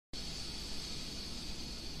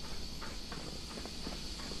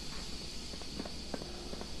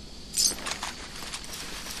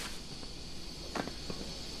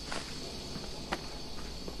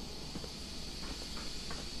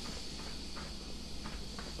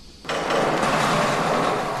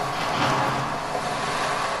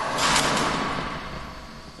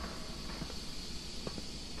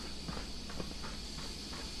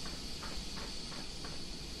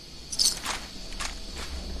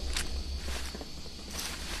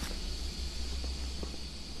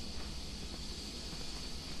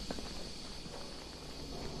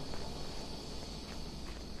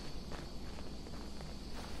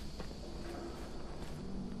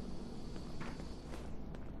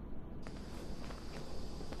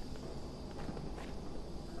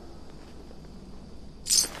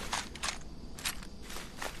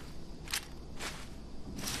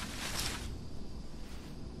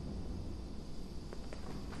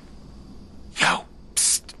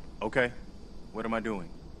Okay. What am I doing?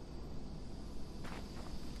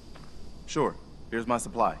 Sure. Here's my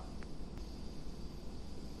supply.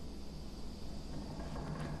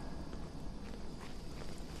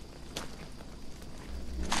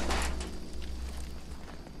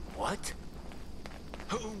 What?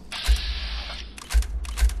 Who?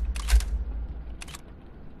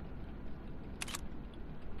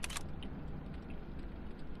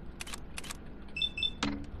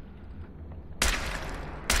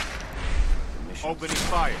 Opening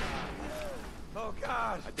fire. Oh,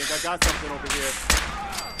 God! I think I got something over here.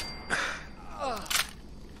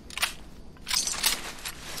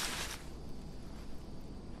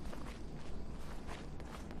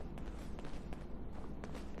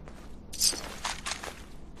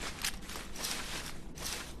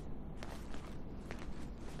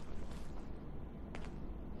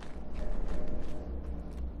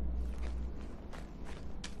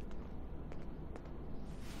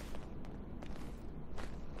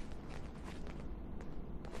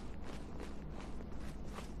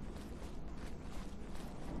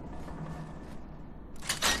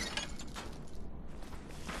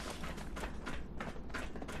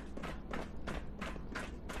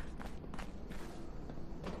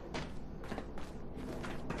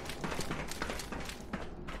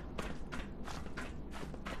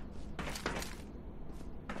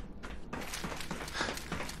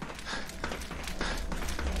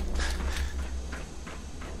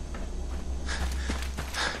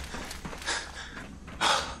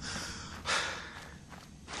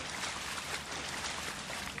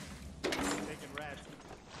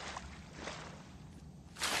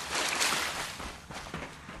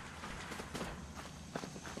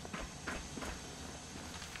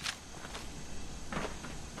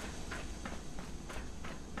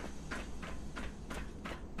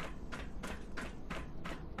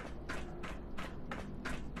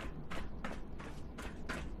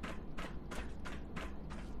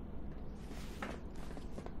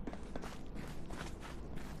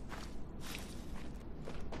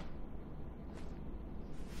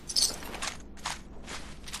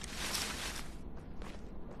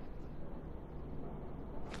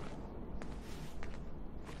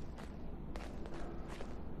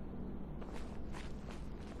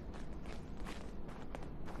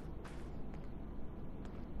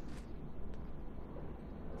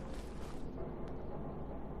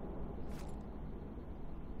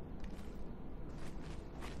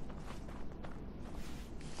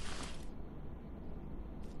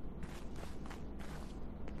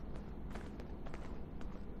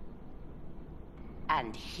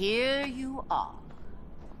 And here you are.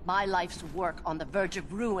 My life's work on the verge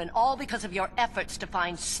of ruin, all because of your efforts to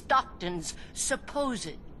find Stockton's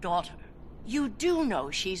supposed daughter. You do know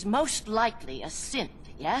she's most likely a synth,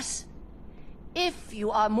 yes? If you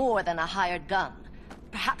are more than a hired gun,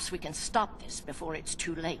 perhaps we can stop this before it's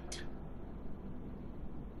too late.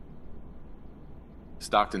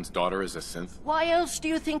 Stockton's daughter is a synth? Why else do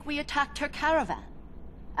you think we attacked her caravan?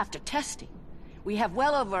 After testing, we have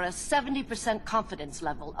well over a 70% confidence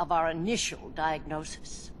level of our initial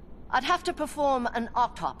diagnosis. I'd have to perform an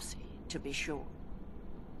autopsy to be sure.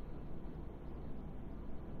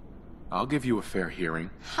 I'll give you a fair hearing.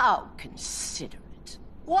 How considerate.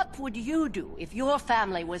 What would you do if your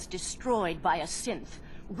family was destroyed by a synth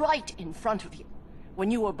right in front of you when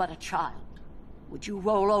you were but a child? Would you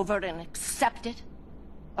roll over and accept it?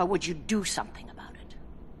 Or would you do something about it?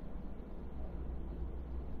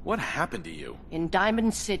 What happened to you? In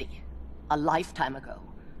Diamond City, a lifetime ago,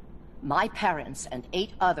 my parents and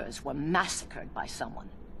 8 others were massacred by someone.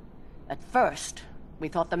 At first, we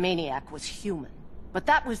thought the maniac was human. But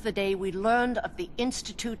that was the day we learned of the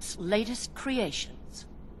Institute's latest creations,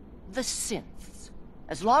 the synths.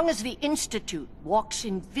 As long as the Institute walks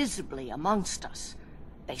invisibly amongst us,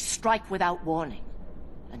 they strike without warning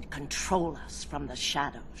and control us from the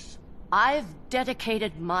shadows. I've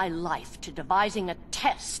dedicated my life to devising a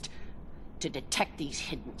test to detect these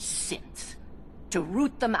hidden synths, to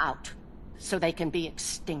root them out so they can be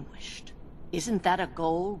extinguished. Isn't that a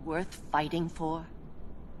goal worth fighting for?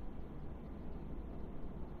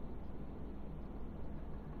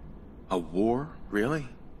 A war? Really?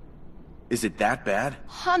 Is it that bad?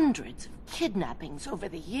 Hundreds of kidnappings over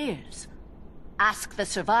the years. Ask the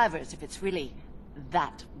survivors if it's really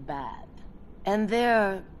that bad. And there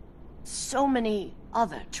are so many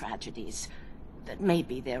other tragedies that may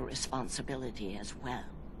be their responsibility as well.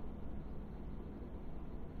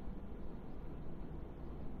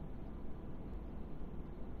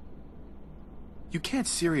 You can't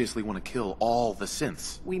seriously want to kill all the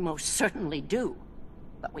synths. We most certainly do.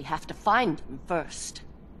 But we have to find them first.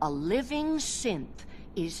 A living synth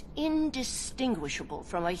is indistinguishable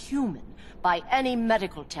from a human by any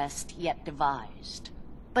medical test yet devised.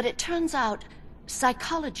 But it turns out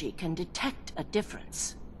psychology can detect a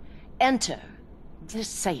difference. Enter the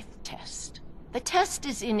safe test. The test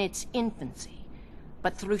is in its infancy,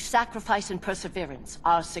 but through sacrifice and perseverance,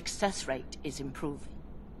 our success rate is improving.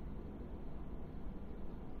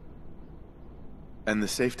 And the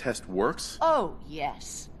safe test works? Oh,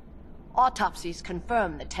 yes. Autopsies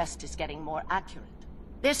confirm the test is getting more accurate.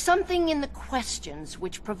 There's something in the questions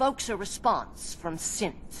which provokes a response from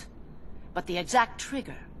synth, but the exact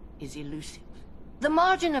trigger is elusive. The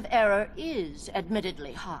margin of error is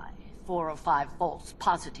admittedly high, 4 or 5 false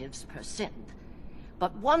positives per synth,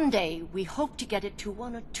 but one day we hope to get it to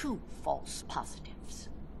 1 or 2 false positives.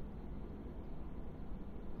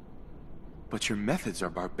 But your methods are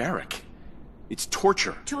barbaric. It's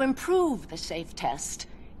torture. To improve the safe test,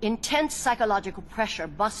 intense psychological pressure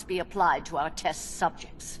must be applied to our test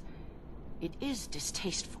subjects. It is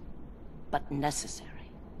distasteful, but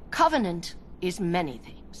necessary. Covenant is many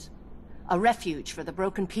things. A refuge for the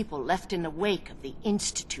broken people left in the wake of the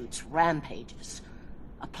Institute's rampages.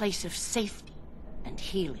 A place of safety and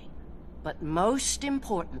healing. But most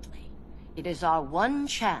importantly, it is our one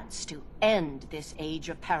chance to end this age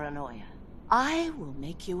of paranoia. I will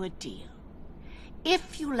make you a deal.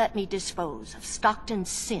 If you let me dispose of Stockton's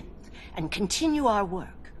synth and continue our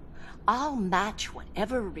work, I'll match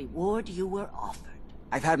whatever reward you were offered.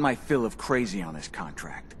 I've had my fill of crazy on this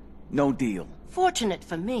contract. No deal. Fortunate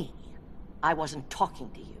for me, I wasn't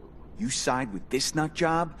talking to you. You side with this nut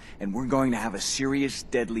job, and we're going to have a serious,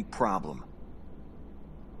 deadly problem.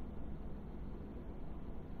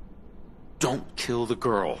 Don't kill the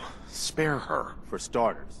girl. Spare her. For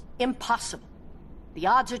starters. Impossible. The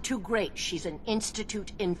odds are too great she's an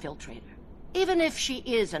Institute infiltrator. Even if she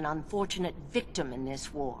is an unfortunate victim in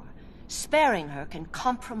this war, sparing her can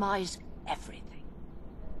compromise everything.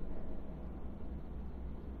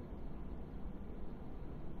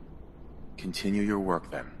 Continue your work,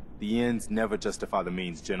 then. The ends never justify the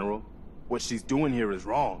means, General. What she's doing here is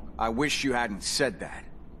wrong. I wish you hadn't said that.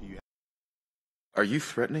 Are you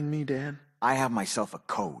threatening me, Dan? I have myself a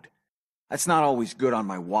code. That's not always good on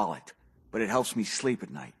my wallet, but it helps me sleep at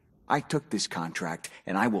night. I took this contract,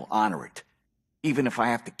 and I will honor it, even if I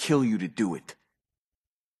have to kill you to do it.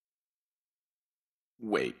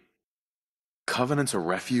 Wait. Covenant's a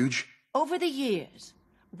refuge? Over the years,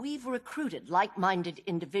 we've recruited like-minded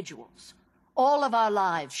individuals. All of our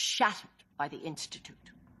lives shattered by the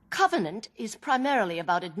Institute. Covenant is primarily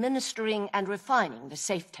about administering and refining the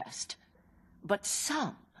safe test. But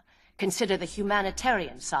some consider the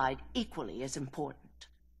humanitarian side equally as important.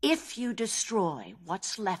 If you destroy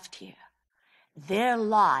what's left here, their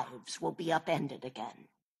lives will be upended again.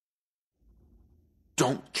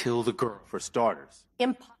 Don't kill the girl. For starters.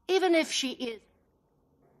 Even if she is...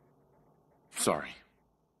 Sorry.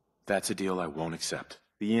 That's a deal I won't accept.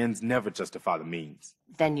 The ends never justify the means.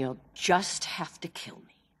 Then you'll just have to kill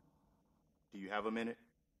me. Do you have a minute?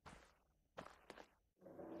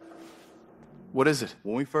 What is it?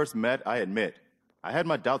 When we first met, I admit, I had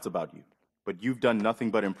my doubts about you. But you've done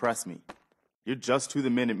nothing but impress me. You're just who the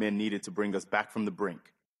Minutemen needed to bring us back from the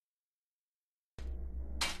brink.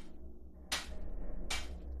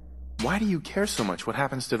 Why do you care so much what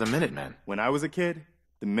happens to the Minutemen? When I was a kid,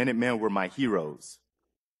 the Minutemen were my heroes.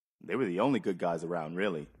 They were the only good guys around,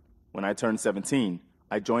 really. When I turned 17,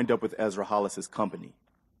 I joined up with Ezra Hollis's company.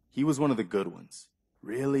 He was one of the good ones.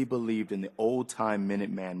 Really believed in the old-time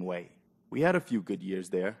Minuteman way. We had a few good years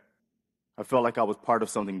there. I felt like I was part of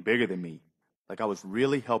something bigger than me. Like I was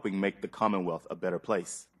really helping make the Commonwealth a better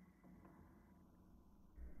place.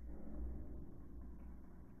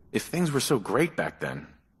 If things were so great back then,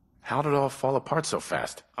 how did it all fall apart so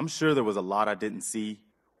fast? I'm sure there was a lot I didn't see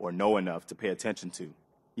or know enough to pay attention to.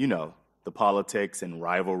 You know, the politics and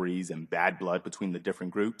rivalries and bad blood between the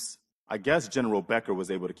different groups. I guess General Becker was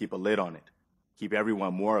able to keep a lid on it, keep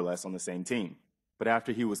everyone more or less on the same team. But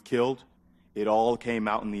after he was killed, it all came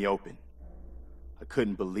out in the open. I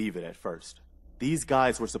couldn't believe it at first. These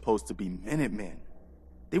guys were supposed to be Minutemen.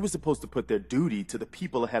 They were supposed to put their duty to the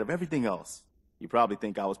people ahead of everything else. You probably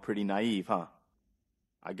think I was pretty naive, huh?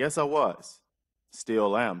 I guess I was.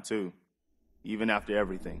 Still am, too. Even after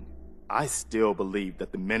everything, I still believe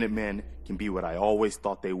that the Minutemen can be what I always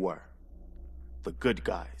thought they were. The good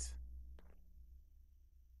guys.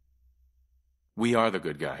 We are the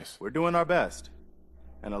good guys. We're doing our best.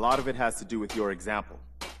 And a lot of it has to do with your example.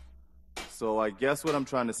 So I guess what I'm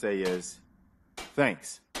trying to say is,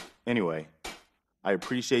 thanks. Anyway, I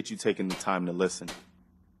appreciate you taking the time to listen.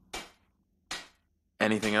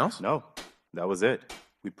 Anything else? No, that was it.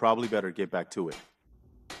 We probably better get back to it.